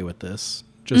getting away with this.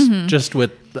 Just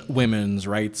with the women's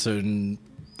rights and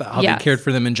how Yes. they cared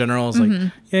for them in general. I was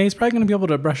like, yeah, he's probably gonna be able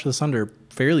to brush this under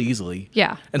fairly easily.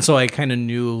 Yeah. And so I kind of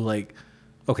knew like,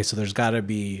 okay, so there's got to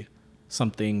be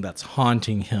something that's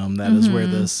haunting him. That is where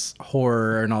this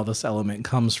horror and all this element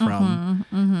comes from.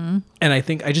 And I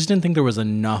just didn't think there was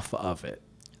enough of it.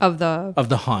 of the Of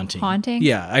the haunting. Haunting?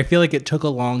 Yeah. I feel like it took a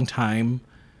long time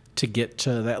to get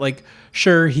to that. Like,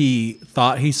 sure, he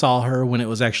thought he saw her when it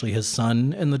was actually his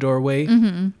son in the doorway.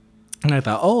 And I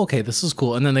thought, oh, okay, this is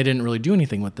cool. And then they didn't really do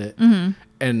anything with it.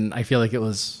 And I feel like it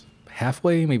was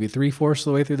halfway, maybe 3/4 of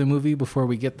the way through the movie before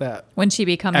we get that when she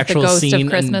becomes the actual ghost scene of and-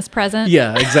 Christmas present.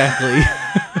 Yeah, exactly.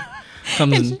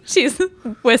 Comes in, She's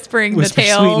whispering Whisper the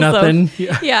sweet tales nothing. of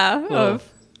Yeah. yeah, Little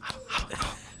of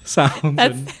sounds and-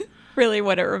 that's really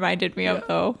what it reminded me of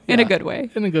though, in a yeah, good way.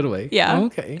 In a good way. Yeah.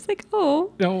 Okay. It's like,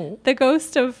 oh, No. the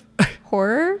ghost of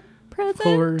horror present.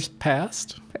 Horror's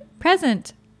past.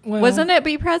 Present. Well- Wasn't it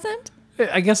be present?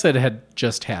 I guess it had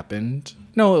just happened.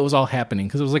 No, it was all happening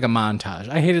because it was like a montage.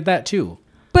 I hated that too.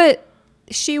 But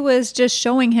she was just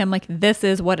showing him like, this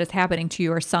is what is happening to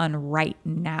your son right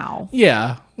now.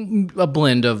 Yeah, a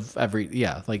blend of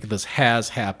like this has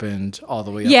happened all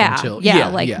the way up Yeah, until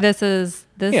this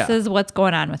is what's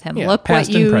going on with him. Yeah, Look what past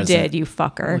and you present. did, you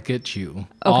fucker. Look at you, Okay,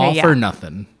 all yeah. for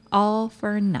nothing. All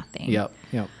for nothing. Yep.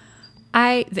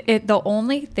 The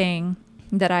only thing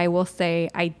that I will say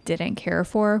I didn't care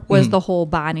for was the whole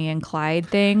Bonnie and Clyde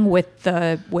thing with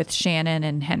Shannon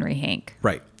and Henry Hank.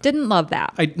 Right. Didn't love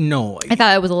that. I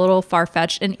thought it was a little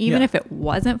far-fetched, and even Yeah. if it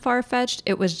wasn't far-fetched,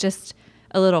 it was just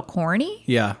a little corny,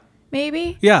 Yeah.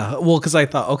 maybe. Yeah. Well, because I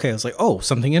thought, okay, I was like, oh,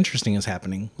 something interesting is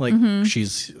happening. Like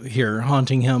she's here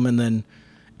haunting him, and then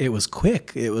it was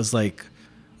quick. It was like,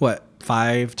 what,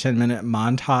 5-10 minute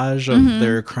montage of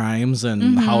their crimes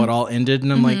and how it all ended,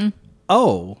 and I'm like,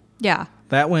 oh, Yeah.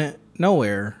 that went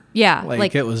nowhere. Yeah,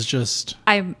 Like it was just.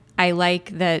 I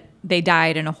like that they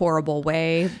died in a horrible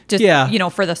way. Just Yeah.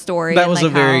 for the story. That and was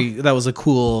like that was a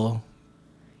cool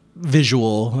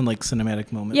visual and like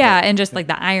cinematic moment. Yeah, and just like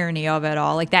the irony of it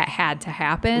all, like that had to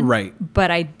happen. Right. But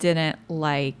I didn't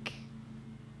like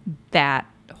that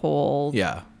whole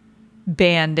Yeah.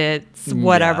 bandits,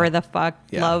 whatever Yeah. the fuck,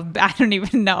 Yeah. love. I don't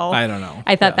even know. I don't know.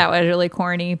 I thought Yeah. that was really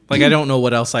corny. Like I don't know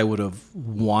what else I would have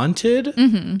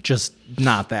wanted. Just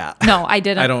not that. No, I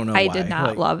didn't. I don't know I why. did not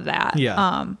Like, love that.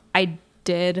 yeah. I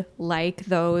did like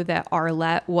though that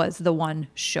Arlette was the one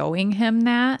showing him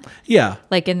that. Yeah.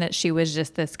 Like in that she was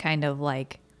just this kind of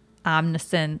like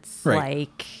omniscience, Right.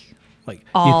 like you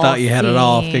thought you had it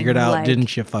all all-seeing, figured out, like-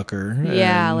 didn't you, fucker?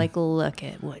 yeah, And- like look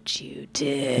at what you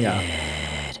did. yeah.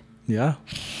 Yeah.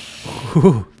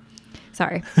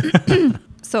 Sorry.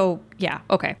 So yeah,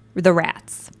 okay. The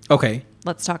rats. Okay.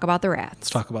 Let's talk about the rats. Let's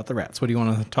talk about the rats. What do you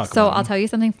want to talk So about? I'll tell you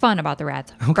something fun about the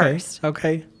rats Okay. first.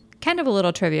 Okay. Kind of a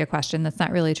little trivia question that's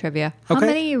not really trivia. How Okay.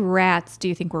 many rats do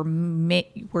you think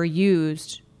were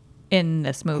used in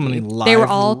this movie? many They were live-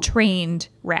 all trained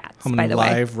rats, How by many the way.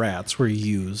 live rats were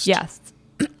used? Yes.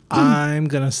 I'm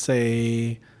going to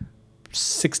say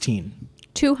 16.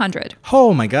 200.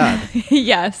 Oh my God.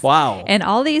 Yes. Wow. And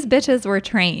all these bitches were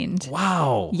trained.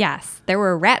 Wow. Yes, there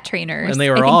were rat trainers. And they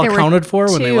I were think all there accounted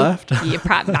for when they two- left?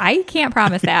 I can't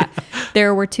promise that.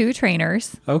 There were 2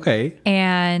 trainers, Okay.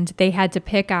 and they had to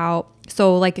pick out.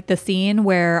 So, like the scene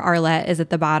where Arlette is at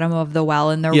the bottom of the well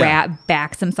and the Yeah. rat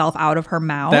backs himself out of her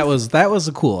mouth. That was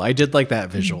cool. I did like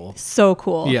that visual. So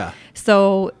cool. Yeah.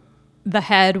 So the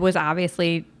head was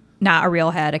obviously not a real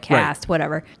head, a cast,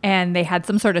 whatever. And they had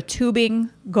some sort of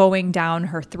tubing going down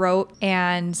her throat,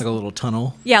 and Like a little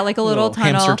tunnel. yeah, like a little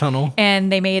tunnel. hamster tunnel.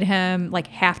 And they made him like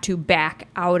have to back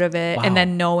out of it, Wow. and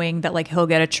then knowing that like he'll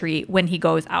get a treat when he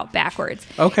goes out backwards.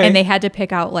 Okay. And they had to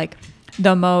pick out like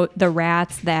the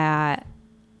rats that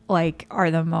like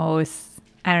are the most,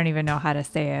 I don't even know how to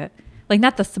say it. Like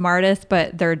not the smartest,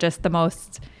 but they're just the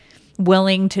most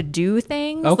willing to do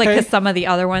things. Like Okay. because some of the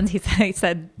other ones he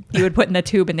said he would put in the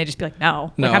tube and they'd just be like,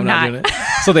 no, No, like, I'm not. doing it.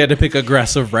 So they had to pick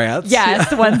aggressive rats. Yes,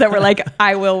 the ones that were like,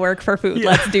 I will work for food.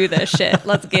 Let's do this shit.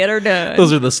 Let's get her done.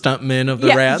 Those are the stunt men of the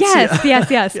rats. Yes, Yeah.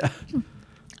 yes.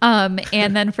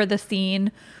 And then for the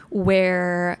scene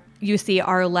where you see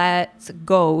Arlette's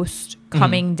ghost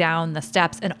coming down the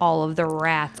steps and all of the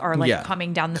rats are like Yeah.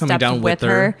 coming down the Coming steps down with with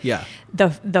her. her. Yeah.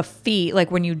 The feet, like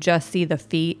when you just see the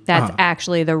feet, that's Uh-huh.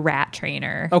 actually the rat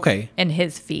trainer. Okay. And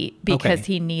his feet because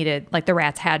Okay. he needed, like the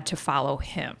rats had to follow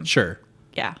him. Sure.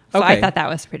 Yeah. So I Okay. thought that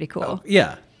was pretty cool.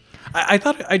 Yeah. I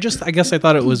guess I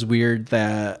thought it was weird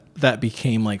that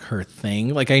became like her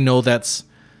thing. Like I know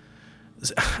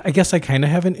I guess I kind of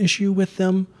have an issue with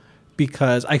them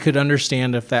because I could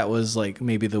understand if that was like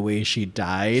maybe the way she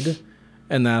died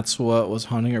and that's what was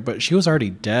haunting her, but she was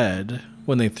already dead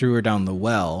when they threw her down the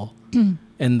well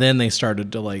and then they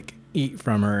started to like eat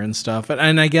from her and stuff.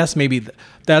 And I guess maybe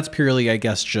that's purely, I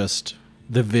guess, just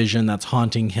the vision that's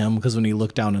haunting him because when he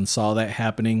looked down and saw that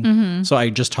happening. So I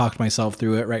just talked myself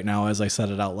through it right now as I said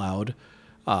it out loud.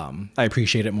 I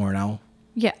appreciate it more now.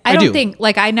 Yeah. I I don't do. think,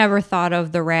 like, I never thought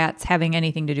of the rats having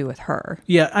anything to do with her.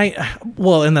 Yeah,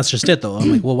 and that's just it though.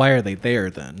 I'm like, well, why are they there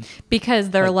then? Because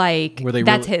they're like, were they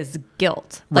that's really- his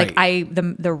guilt. Like Right.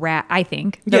 the rat, I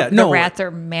think Yeah, the no. rats are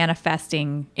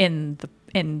manifesting in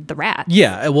the rats.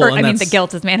 Yeah, well, or, and I mean, the that's-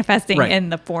 guilt is manifesting Right. in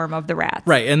the form of the rats.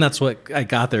 Right, and that's what I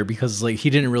got there because like he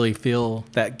didn't really feel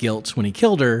that guilt when he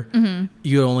killed her.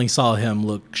 You only saw him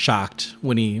look shocked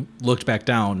when he looked back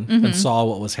down and saw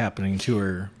what was happening to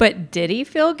her But did he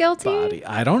feel guilty? body.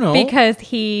 I don't know. Because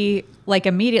he, like,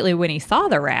 immediately when he saw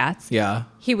the rats, yeah,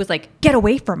 he was like, get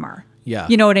away from her. Yeah.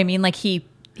 You know what I mean? Like he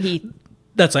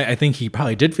I think he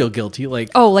probably did feel guilty. Like,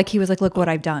 Oh, like he was like, look what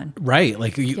I've done. right.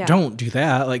 Like, you Yeah. don't do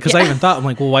that. Like, because I even thought, I'm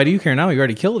like, well, why do you care now? You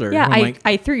already killed her. Yeah, And I'm like,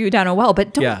 I threw you down a well,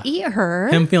 but don't Yeah. eat her.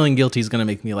 him feeling guilty is going to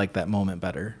make me like that moment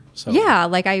better. So, Yeah,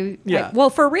 like Yeah. well,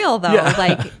 for real though, Yeah.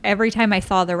 like every time I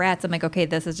saw the rats, I'm like, okay,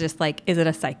 this is just like, is it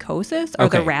a psychosis? Are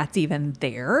the Okay. rats even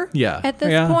there? Yeah. At this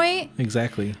Yeah. point,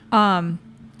 Exactly.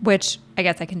 which I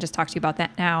guess I can just talk to you about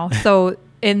that now. So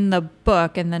in the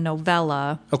book, in the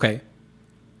novella, Okay.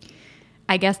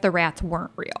 I guess the rats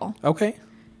weren't real. Okay.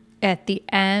 At the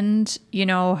end, you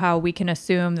know how we can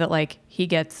assume that like he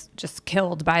gets just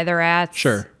killed by the rats.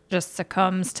 Sure. Just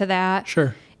succumbs to that.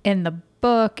 Sure. In the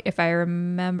book, if I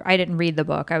remember, I didn't read the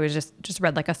book. I was just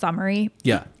read like a summary.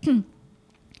 Yeah.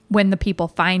 When the people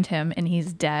find him and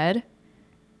he's dead,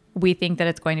 we think that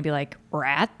it's going to be like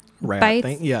rat bites.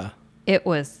 Thing. Yeah. It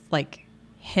was like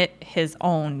hit his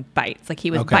own bites. Like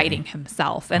he was Okay. biting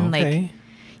himself. And like, Okay.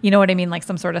 you know what I mean? Like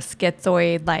some sort of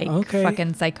schizoid, like Okay.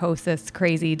 fucking psychosis,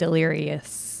 crazy,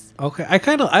 delirious. Okay.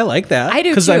 I like that. I do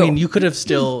Because I too. mean, you could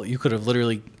have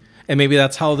literally, and maybe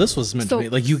that's how this was meant So- to be.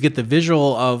 Like, you get the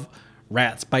visual of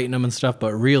rats biting him and stuff,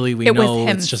 but really we It know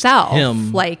was it's just himself.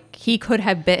 him. Like he could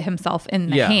have bit himself in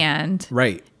the Yeah. hand.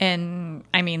 Right. And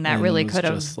I mean, that And really it was could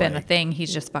have just been a like, thing.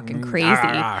 He's just fucking crazy.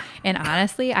 ah. And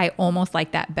honestly, I almost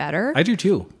like that better. I do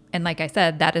too. And like I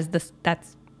said, that's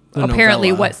The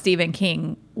apparently novella. what Stephen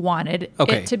King wanted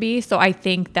Okay. it to be. So I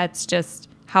think that's just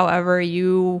however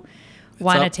you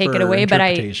want to up take it for away. But I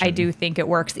interpretation. do think it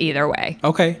works either way.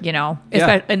 Okay. You know,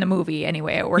 Yeah. in the movie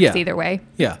anyway, it works Yeah. either way.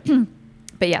 Yeah.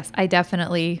 But yes, I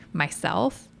definitely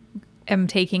myself am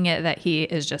taking it that he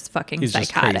is just fucking He's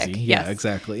just psychotic. crazy. Yeah, Yes.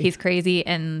 exactly. He's crazy,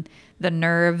 and the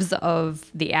nerves of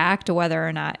the act, whether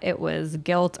or not it was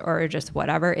guilt or just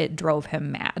whatever, it drove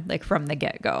him mad, like from the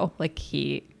get go. Like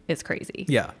he is crazy.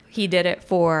 Yeah. He did it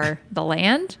for the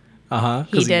land. Uh-huh.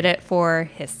 He did it for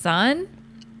his son.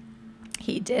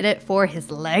 He did it for his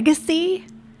legacy.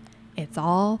 It's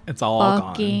all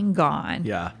fucking gone.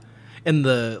 Yeah. And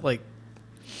the like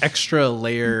extra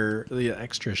layer, the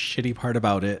extra shitty part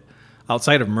about it,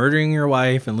 outside of murdering your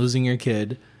wife and losing your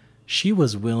kid, she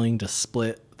was willing to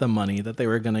split the money that they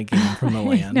were going to gain from the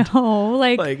land. No,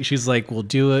 Like she's like, we'll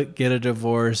do it, get a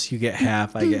divorce, you get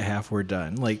half, I get half, we're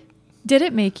done. Like, did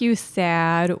it make you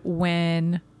sad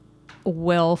when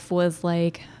Wilf was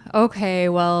like, okay,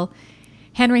 well,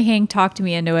 Henry Hank talked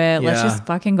me into it. Let's Yeah. just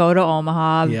fucking go to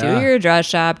Omaha, Yeah. do your dress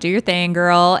shop, do your thing,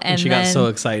 girl. And she got then so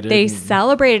excited They and-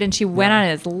 celebrated and she went on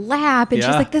his lap and she's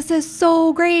Yeah. like, this is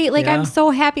so great. Like, Yeah. I'm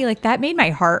so happy. Like, that made my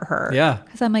heart hurt. Yeah.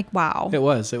 Because I'm like, wow. it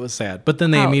was sad. But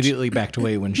then they Ouch. immediately backed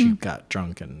away when she got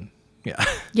drunk and Yeah.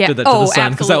 did that to the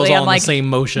son because that was absolutely. all I'm in like, the same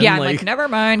motion. Yeah, I'm like, never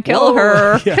mind. Kill Whoa.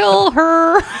 her. Yeah. Kill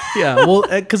her. Yeah, well,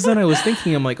 because then I was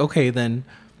thinking, I'm like, okay, then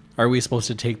are we supposed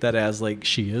to take that as like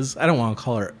she is? I don't want to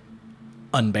call her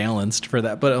unbalanced for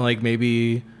that, but like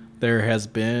maybe there has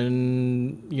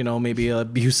been, maybe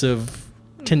abusive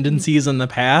tendencies in the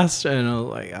past, and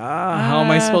like, how am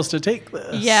I supposed to take this?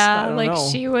 I Yeah. don't Like know.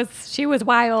 she was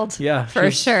wild. yeah, For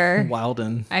she's sure. wild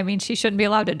and I mean, she shouldn't be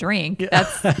allowed to drink.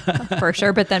 That's for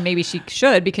sure. But then maybe she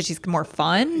should because she's more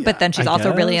fun. But then she's I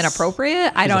also really guess.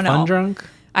 inappropriate. I She's don't a fun know. drunk.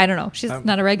 I don't know. She's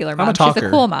not a regular mom. I'm a talker. She's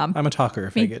a cool mom. I'm a talker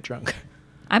if I get drunk.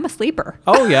 I'm a sleeper.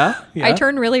 Oh yeah, yeah. I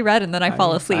turn really red and then I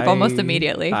fall asleep almost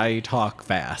immediately. I talk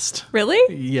fast. Really?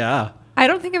 Yeah. I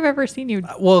don't think I've ever seen you.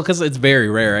 Well, because it's very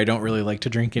rare. I don't really like to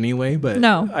drink anyway. But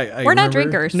No. I We're not remember-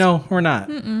 drinkers. No, we're not.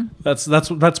 That's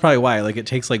probably why. Like it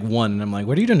takes like one, and I'm like,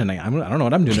 what are you doing tonight? I don't know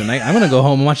what I'm doing tonight. I'm gonna go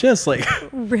home and watch this. Like,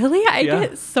 Really? I Yeah.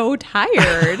 get so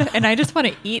tired and I just want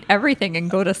to eat everything and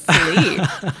go to sleep.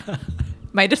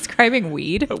 Am I describing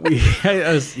weed? Do Do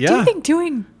you think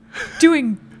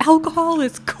doing alcohol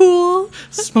is cool?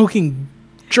 smoking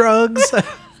drugs?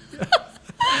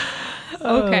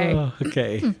 Okay.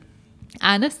 Okay.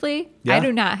 Honestly, Yeah. I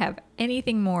do not have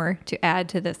anything more to add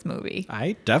to this movie.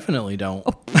 I definitely don't.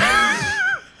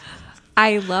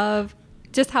 I love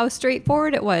just how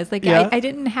straightforward it was. Like, Yeah. I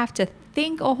didn't have to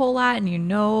think a whole lot, and you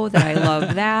know that I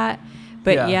love that.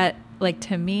 But Yeah. yet, like,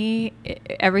 to me,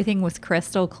 everything was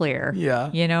crystal clear. Yeah.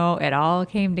 You know, it all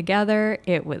came together.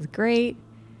 It was great.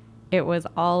 It was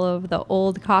all of the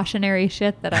old cautionary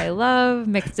shit that I love,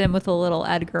 mixed in with a little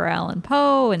Edgar Allan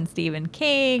Poe and Stephen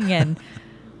King and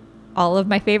all of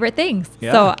my favorite things.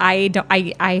 Yeah. So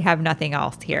I have nothing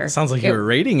else here. Sounds like you were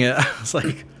rating it. I was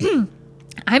like,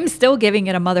 I'm still giving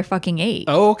it a motherfucking 8.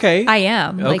 oh, okay. I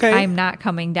am. Like, Okay. I'm not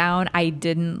coming down. I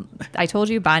told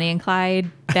you Bonnie and Clyde,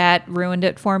 that ruined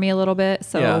it for me a little bit.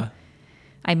 So Yeah.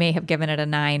 I may have given it a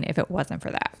 9 if it wasn't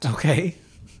for that. Okay.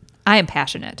 I am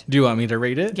passionate. Do you want me to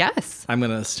rate it? Yes. I'm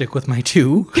gonna stick with my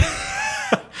 2.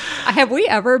 Have we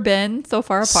ever been so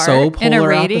far apart So in a polar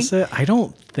rating? opposite. I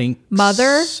don't think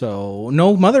Mother? So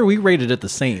no, Mother. We rated it the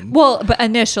same. Well, but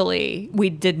initially we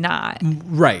did not.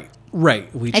 Right.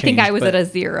 We. I think I changed, was but- at a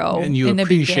 0 and you in the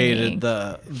appreciated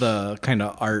beginning. the kind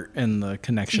of art and the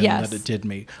connection Yes. that it did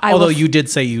make. I Although will- you did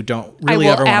say you don't I really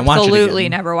will ever want to watch it absolutely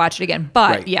again. never watch it again. But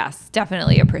Right. yes,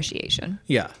 definitely appreciation.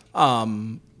 Yeah.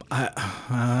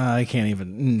 I can't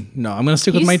even. No, I'm gonna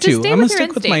stick with You my just two. stay I'm gonna with your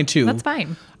stick with my instinct. two. That's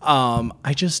fine.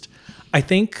 I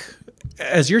think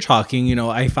as you're talking,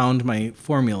 I found my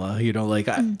formula. Like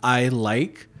I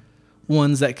like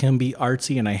ones that can be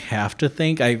artsy, and I have to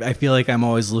think. I feel like I'm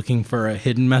always looking for a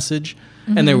hidden message,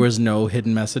 and there was no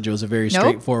hidden message. It was a very Nope.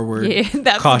 straightforward Yeah,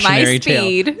 that's cautionary my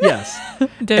speed. tale. Yes,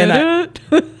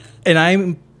 and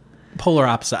I'm polar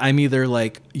opposite. I'm either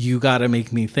like, you got to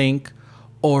make me think,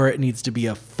 or it needs to be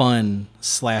a fun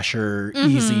slasher,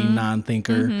 easy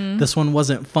non-thinker. This one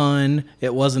wasn't fun.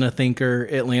 It wasn't a thinker.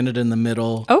 It landed in the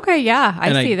middle. Okay, yeah, I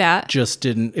and see that. Just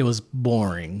didn't. It was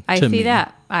boring. I to see me.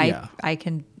 that. Yeah. I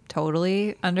can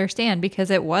totally understand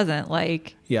because it wasn't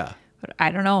like, Yeah.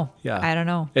 I don't know. Yeah. I don't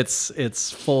know.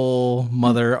 It's full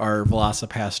Mother or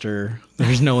Velocipaster.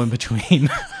 There's no in between.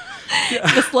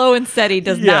 The slow and steady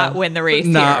does Yeah. not win the race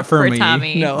Not here for me.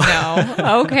 Tommy. No.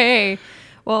 No. Okay.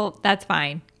 Well, that's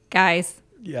fine. Guys,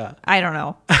 Yeah. I don't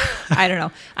know.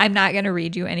 I'm not going to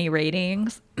read you any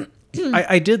ratings.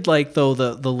 I did like, though,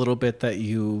 the little bit that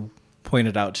you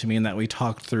pointed out to me and that we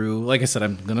talked through. Like I said,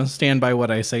 I'm going to stand by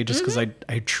what I say just because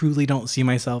I truly don't see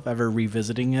myself ever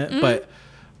revisiting it.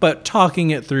 But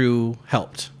talking it through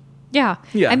helped. Yeah.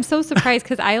 Yeah. I'm so surprised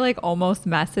because I like almost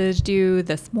messaged you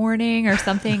this morning or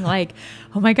something like,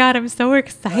 oh my God, I'm so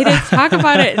excited to talk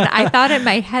about it. And I thought in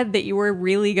my head that you were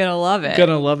really going to love it.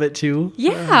 Gonna love it too.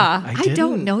 Yeah. I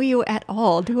don't didn't. know you at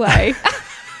all, do I?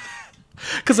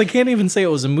 Because I can't even say it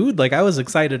was a mood. Like, I was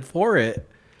excited for it.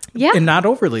 Yeah. And not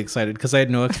overly excited because I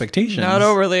had no expectations. Not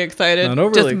overly excited. Not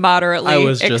overly. Just moderately I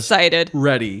was just excited.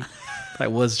 ready. I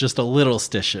was just a little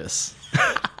stitious.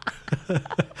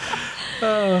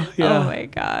 Oh yeah. Oh my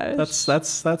gosh.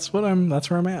 That's where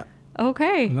I'm at.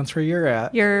 Okay. And that's where you're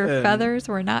at. Your And feathers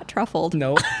were not truffled.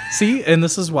 No. See, and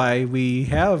this is why we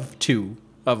have two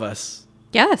of us.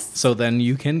 Yes. So then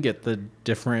you can get the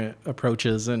different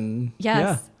approaches and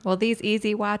Yes. Well, these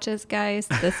easy watches, guys,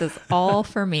 this is all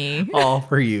for me. all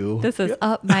for you. This is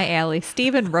up my alley.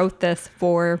 Steven wrote this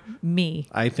for me.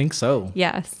 I think so.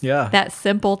 Yes. Yeah. That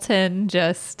simpleton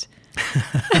just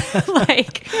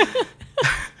like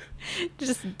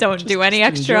just don't do any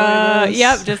enjoy extra. this.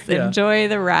 Yep. Just Yeah. enjoy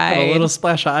the ride. A little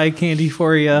splash of eye candy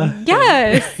for you.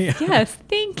 Yes. Yeah. Yes.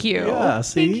 Thank you. Yeah,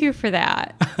 see? Thank you for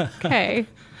that. Okay.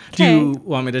 Do Okay. you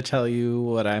want me to tell you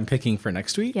what I'm picking for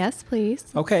next week? Yes, please.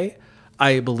 Okay.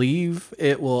 I believe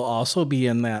it will also be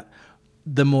in that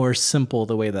the more simple,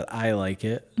 the way that I like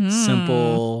it.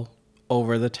 Simple,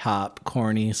 over the top,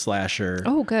 corny slasher.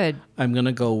 Oh, good. I'm going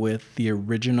to go with the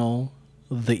original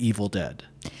The Evil Dead.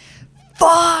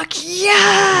 Fuck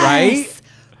yes. Right?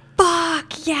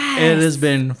 Fuck yes. It has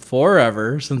been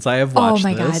forever since I have Oh watched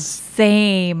my God. this.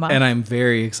 Same. And I'm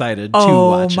very excited to Oh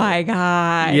watch my it.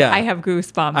 God. Yeah. I have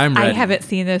goosebumps. I'm I ready. haven't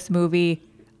seen this movie.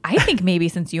 I think maybe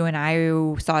since you and I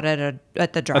saw it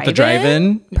at the drive-in.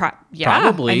 drive-in? Yeah.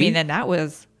 Probably. I mean, and that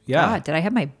was, Yeah. God, did I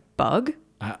have my bug?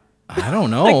 I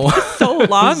don't know. So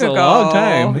long It's a ago. long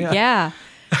time, yeah. Yeah.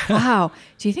 Wow.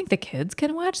 Do you think the kids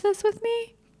can watch this with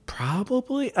me?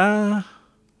 Probably.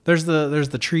 There's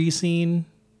the tree scene.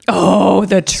 Oh,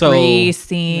 the So tree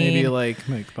scene. maybe like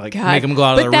make God. them go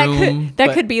out of the But room. That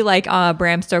but could be like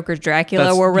Bram Stoker's Dracula,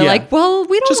 That's- where we're yeah. like, well,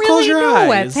 we don't Just really close your know eyes.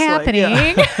 what's Like, happening.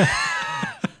 yeah.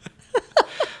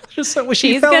 Just so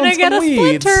she She's fell in gonna get a some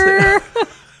weeds. splinter.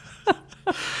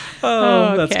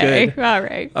 Oh, that's Okay. good. All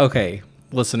right. Okay,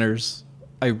 listeners,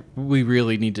 we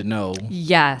really need to know.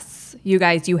 Yes, you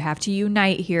guys, you have to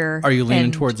unite here. Are you leaning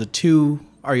and- towards a 2?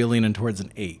 Are you leaning towards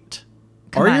an 8?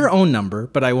 Come or on. your own number?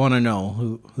 But I want to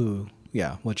know who.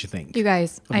 Yeah, what you think. You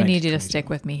guys, of I need you to 1922. stick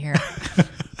with me here.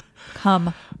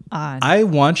 Come on. I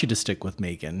want you to stick with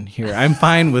Megan here. I'm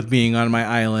fine with being on my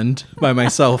island by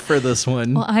myself for this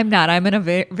one. Well, I'm not. I'm in a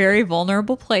very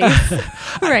vulnerable place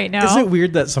right now. Is it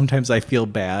weird that sometimes I feel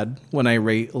bad when I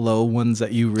rate low ones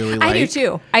that you really like? I do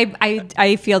too.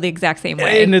 I feel the exact same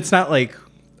way. And it's not like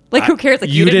Who cares?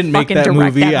 Like you didn't make fucking that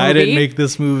direct movie. that I didn't movie. make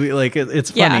this movie. Like it's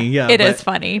funny. Yeah, it but is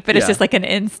funny, but it's yeah. just like an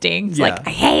instinct. Yeah. Like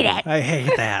I hate it. I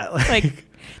hate that. Like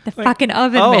the fucking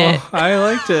oven oh, mitt. I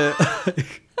liked it.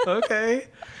 Okay.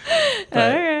 But,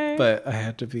 Okay. but I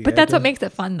had to be. But that's what makes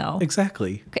it fun, though.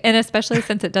 exactly. And especially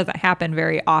since it doesn't happen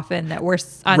very often that we're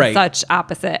on Right. such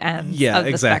opposite ends Yeah, of the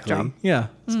exactly. spectrum. Yeah.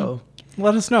 So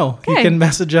let us know. You Okay. can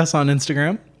message us on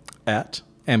Instagram at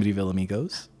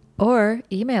Amityville Or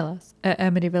email us at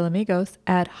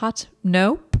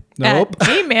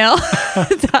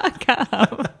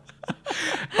amityvillamigos@gmail.com.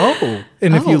 Oh,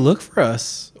 and if you look for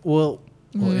us, will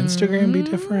Instagram be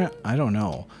different? I don't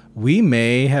know. We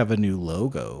may have a new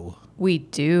logo. We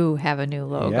do have a new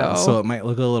logo. Yeah, so it might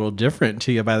look a little different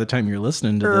to you by the time you're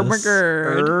listening to this.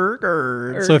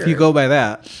 Ermagerd. So if you go by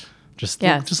that, just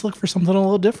look for something a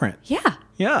little different. Yeah.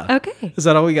 Yeah. Okay. Is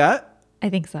that all we got? I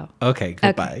think so. Okay,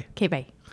 goodbye. Okay, bye.